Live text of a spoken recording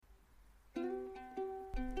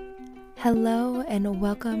Hello and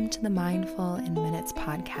welcome to the Mindful in Minutes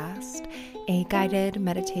podcast, a guided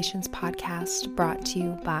meditations podcast brought to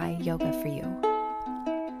you by Yoga For You.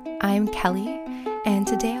 I'm Kelly, and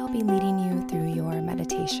today I'll be leading you through your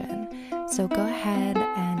meditation. So go ahead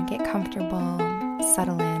and get comfortable,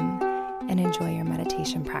 settle in, and enjoy your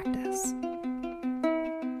meditation practice.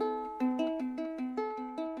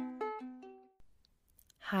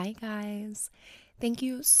 Hi guys. Thank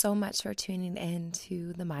you so much for tuning in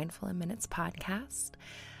to the Mindful in Minutes podcast.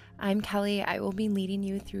 I'm Kelly. I will be leading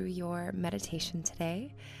you through your meditation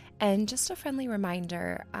today. And just a friendly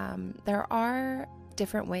reminder, there are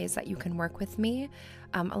different ways that you can work with me.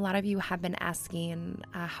 A lot of you have been asking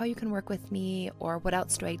how you can work with me or what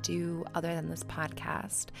else do I do other than this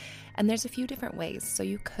podcast. And there's a few different ways. So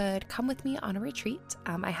you could come with me on a retreat.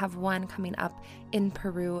 I have one coming up in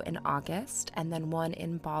Peru in August and then one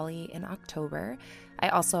in Bali in October. I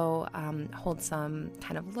also hold some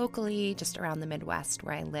kind of locally just around the Midwest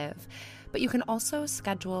where I live. But you can also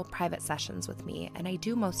schedule private sessions with me, and I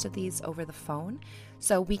do most of these over the phone.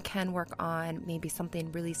 So we can work on maybe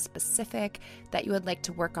something really specific that you would like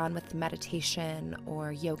to work on with meditation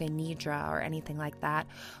or yoga nidra or anything like that.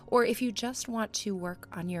 Or if you just want to work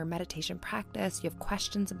on your meditation practice, you have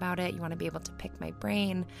questions about it, you want to be able to pick my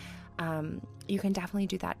brain, you can definitely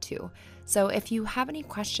do that too. So if you have any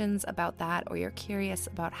questions about that or you're curious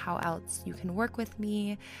about how else you can work with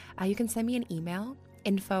me, you can send me an email,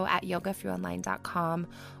 info@yogaforyouonline.com,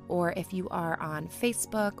 or if you are on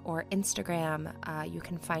Facebook or Instagram, you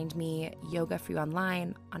can find me Yoga For You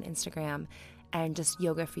Online on Instagram and just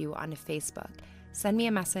Yoga For You on Facebook. Send me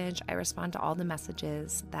a message. I respond to all the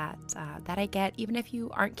messages that I get, even if you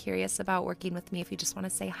aren't curious about working with me, if you just want to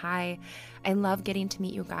say hi. I love getting to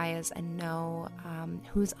meet you guys and know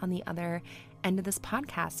who's on the other end of this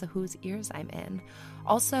podcast, so whose ears I'm in.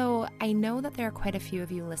 Also, I know that there are quite a few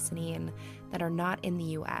of you listening that are not in the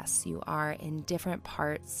US. You are in different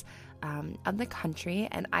parts of the country,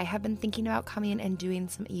 and I have been thinking about coming and doing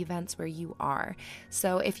some events where you are.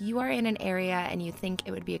 So if you are in an area and you think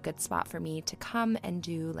it would be a good spot for me to come and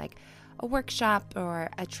do like a workshop or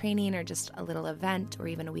a training or just a little event or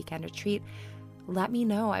even a weekend retreat, let me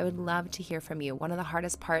know. I would love to hear from you. One of the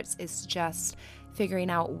hardest parts is just figuring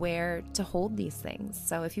out where to hold these things.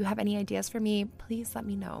 So if you have any ideas for me, please let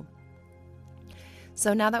me know.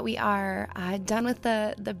 So now that we are done with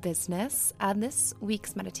the business, this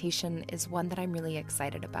week's meditation is one that I'm really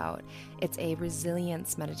excited about. It's a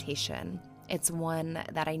resilience meditation. It's one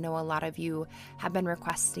that I know a lot of you have been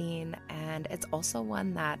requesting, and it's also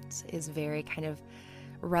one that is very kind of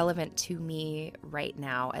relevant to me right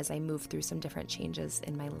now as I move through some different changes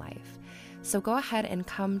in my life. So go ahead and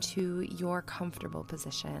come to your comfortable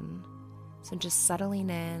position. So just settling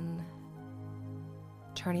in,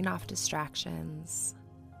 turning off distractions,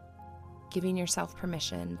 giving yourself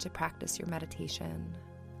permission to practice your meditation.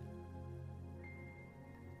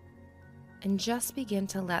 And just begin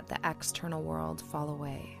to let the external world fall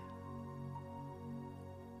away.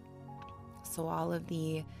 So all of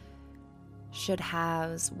the should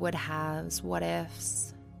haves, would haves, what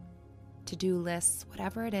ifs, to-do lists,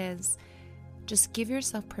 whatever it is, just give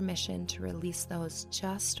yourself permission to release those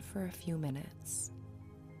just for a few minutes.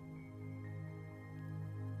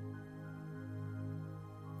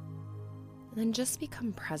 And then just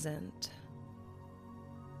become present.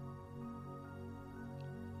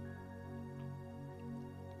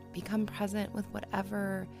 Become present with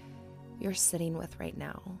whatever you're sitting with right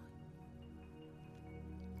now.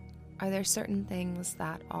 Are there certain things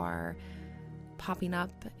that are popping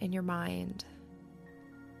up in your mind?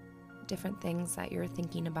 Different things that you're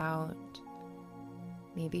thinking about?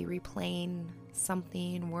 Maybe replaying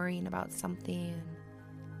something, worrying about something.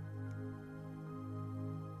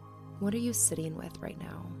 What are you sitting with right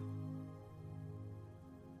now?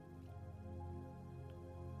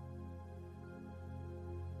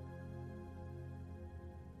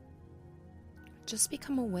 Just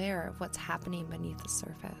become aware of what's happening beneath the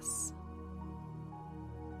surface.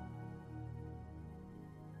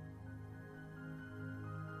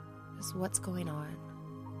 Just what's going on?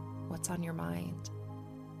 What's on your mind?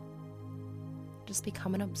 Just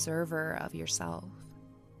become an observer of yourself.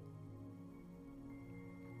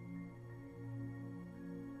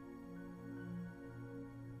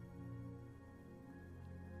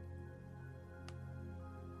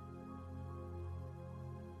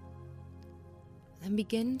 Then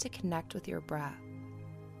begin to connect with your breath.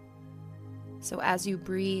 So as you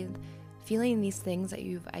breathe, feeling these things that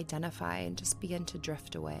you've identified just begin to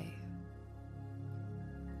drift away.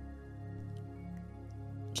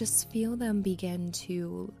 Just feel them begin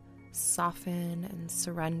to soften and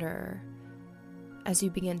surrender as you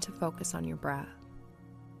begin to focus on your breath.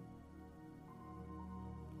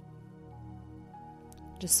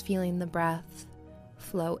 Just feeling the breath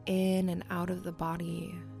flow in and out of the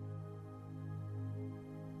body.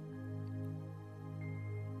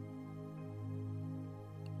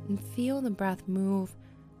 And feel the breath move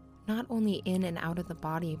not only in and out of the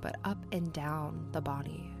body, but up and down the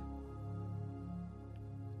body.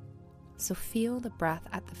 So feel the breath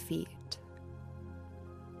at the feet.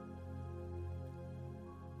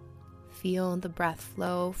 Feel the breath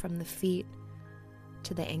flow from the feet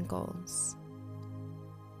to the ankles.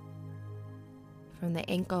 From the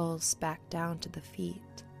ankles back down to the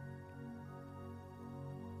feet.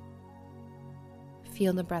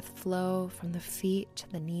 Feel the breath flow from the feet to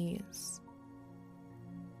the knees.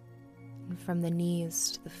 And from the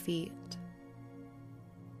knees to the feet.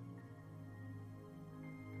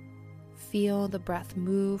 Feel the breath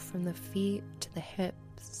move from the feet to the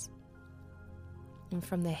hips. And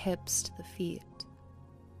from the hips to the feet.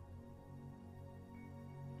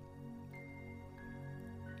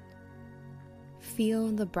 Feel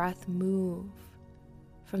the breath move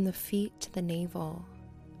from the feet to the navel,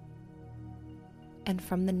 and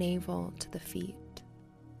from the navel to the feet.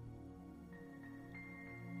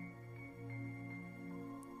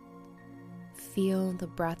 Feel the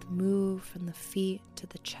breath move from the feet to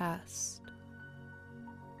the chest,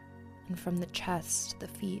 and from the chest to the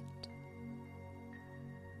feet.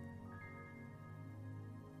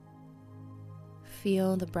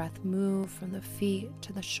 Feel the breath move from the feet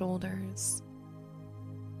to the shoulders,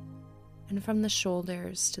 and from the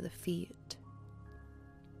shoulders to the feet.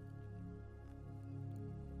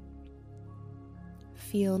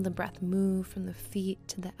 Feel the breath move from the feet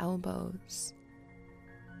to the elbows,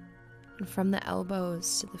 and from the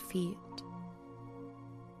elbows to the feet.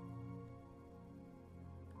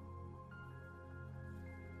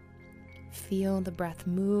 Feel the breath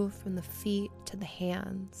move from the feet to the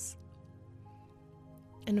hands,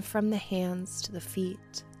 and from the hands to the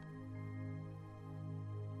feet.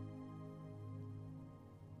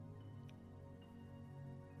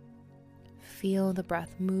 Feel the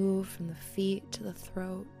breath move from the feet to the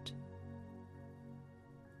throat,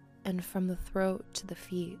 and from the throat to the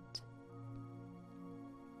feet.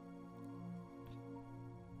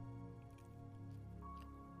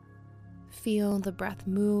 Feel the breath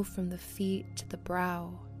move from the feet to the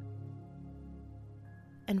brow,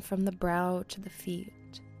 and from the brow to the feet.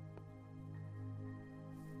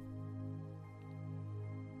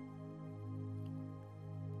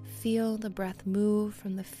 Feel the breath move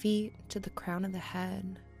from the feet to the crown of the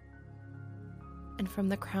head, and from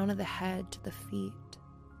the crown of the head to the feet.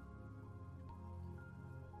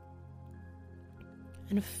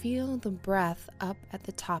 And feel the breath up at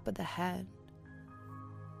the top of the head,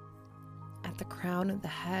 at the crown of the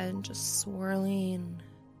head, just swirling,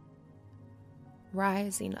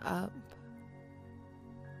 rising up,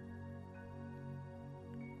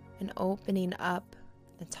 and opening up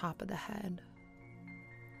the top of the head.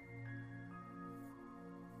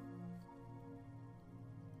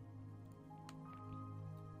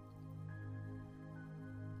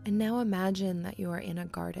 And now imagine that you are in a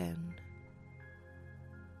garden,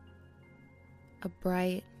 a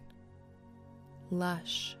bright,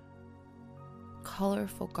 lush,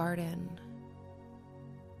 colorful garden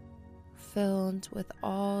filled with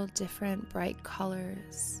all different bright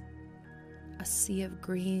colors, a sea of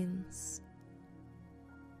greens,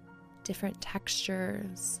 different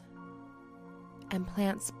textures, and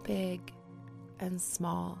plants big and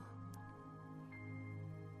small.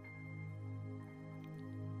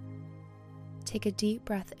 Take a deep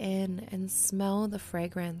breath in and smell the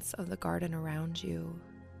fragrance of the garden around you.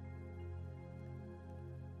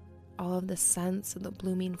 All of the scents of the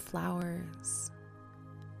blooming flowers,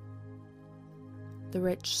 the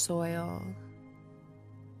rich soil,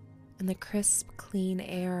 and the crisp, clean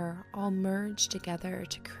air all merge together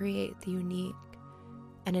to create the unique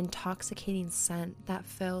and intoxicating scent that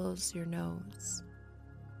fills your nose.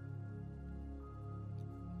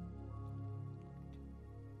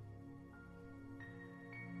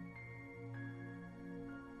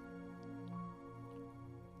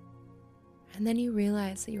 And then you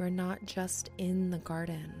realize that you are not just in the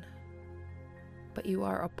garden, but you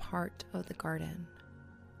are a part of the garden.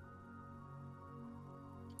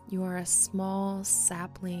 You are a small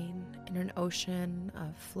sapling in an ocean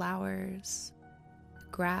of flowers,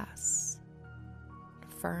 grass,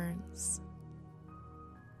 ferns.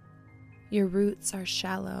 Your roots are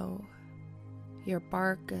shallow. Your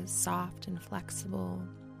bark is soft and flexible.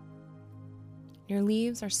 Your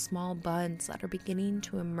leaves are small buds that are beginning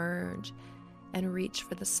to emerge and reach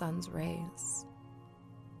for the sun's rays.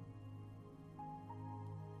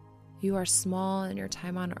 You are small and your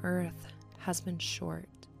time on earth has been short,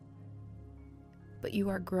 but you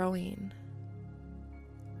are growing,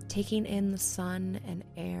 taking in the sun and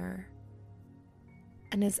air,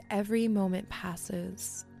 and as every moment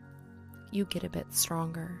passes, you get a bit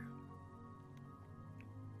stronger.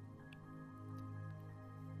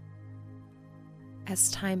 As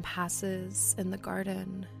time passes in the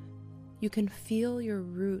garden, you can feel your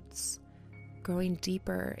roots growing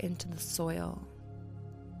deeper into the soil,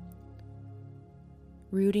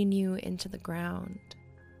 rooting you into the ground,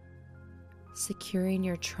 securing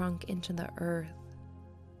your trunk into the earth,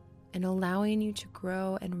 and allowing you to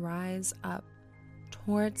grow and rise up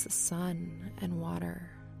towards the sun and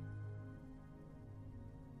water.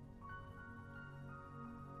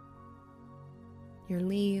 Your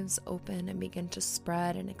leaves open and begin to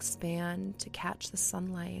spread and expand to catch the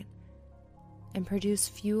sunlight and produce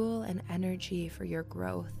fuel and energy for your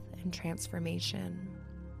growth and transformation.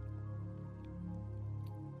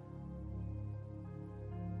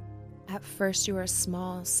 At first, you are a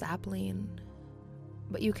small sapling,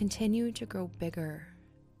 but you continue to grow bigger.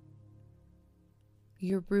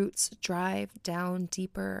 Your roots drive down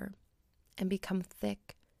deeper and become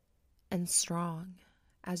thick and strong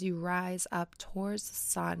as you rise up towards the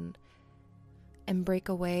sun and break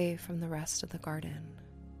away from the rest of the garden.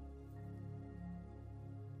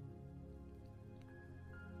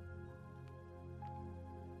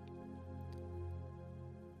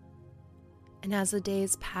 And as the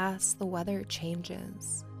days pass, the weather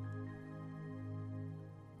changes.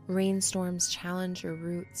 Rainstorms challenge your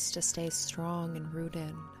roots to stay strong and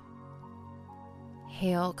rooted.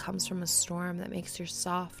 Hail comes from a storm that makes your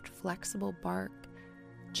soft, flexible bark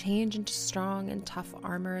change into strong and tough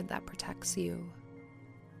armor that protects you.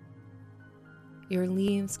 Your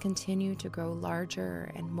leaves continue to grow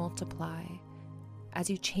larger and multiply as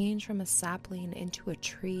you change from a sapling into a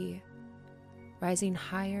tree, rising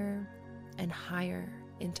higher and higher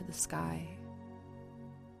into the sky.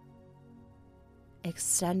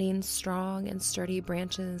 Extending strong and sturdy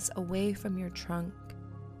branches away from your trunk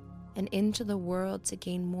and into the world to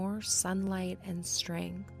gain more sunlight and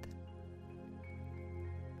strength.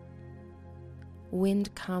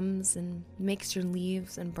 Wind comes and makes your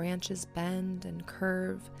leaves and branches bend and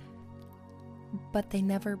curve, but they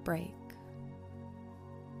never break.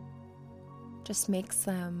 Just makes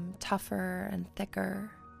them tougher and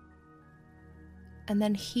thicker. And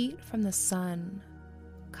then heat from the sun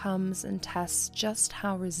comes and tests just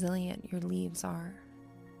how resilient your leaves are.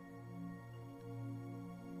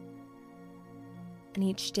 And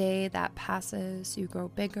each day that passes, you grow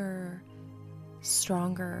bigger,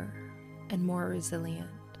 stronger, and more resilient.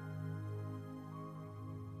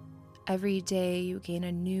 Every day you gain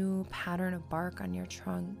a new pattern of bark on your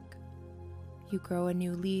trunk. You grow a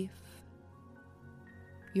new leaf.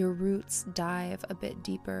 Your roots dive a bit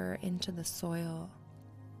deeper into the soil.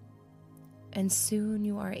 And soon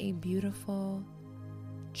you are a beautiful,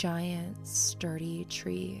 giant, sturdy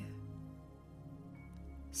tree,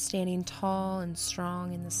 standing tall and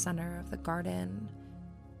strong in the center of the garden,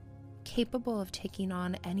 capable of taking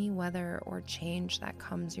on any weather or change that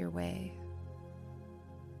comes your way.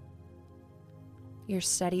 Your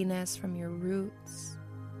steadiness from your roots,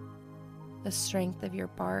 the strength of your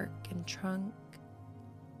bark and trunk,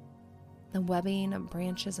 the webbing of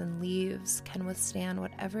branches and leaves can withstand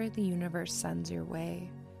whatever the universe sends your way,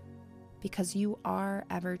 because you are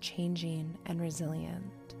ever-changing and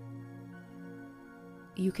resilient.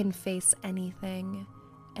 You can face anything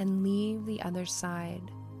and leave the other side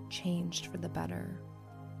changed for the better,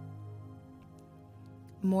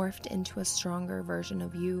 morphed into a stronger version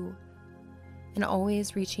of you, and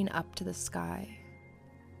always reaching up to the sky.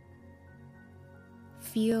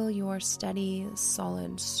 Feel your steady,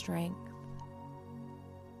 solid strength,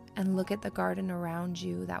 and look at the garden around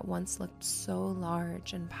you that once looked so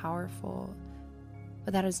large and powerful,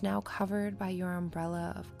 but that is now covered by your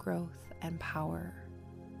umbrella of growth and power.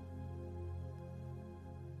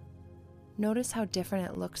 Notice how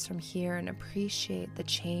different it looks from here and appreciate the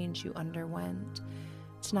change you underwent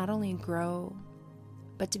to not only grow,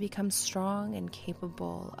 but to become strong and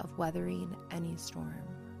capable of weathering any storm.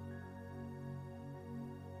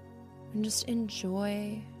 And just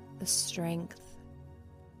enjoy the strength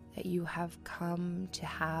that you have come to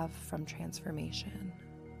have from transformation.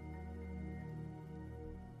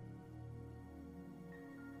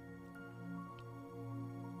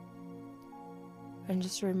 And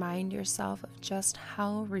just remind yourself of just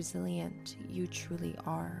how resilient you truly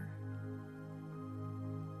are.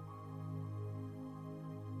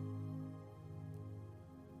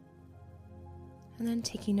 And then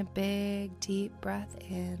taking a big, deep breath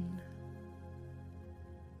in.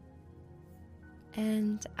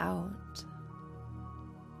 and out.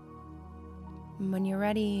 And when you're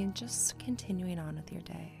ready, just continuing on with your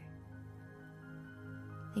day.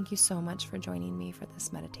 Thank you so much for joining me for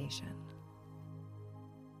this meditation.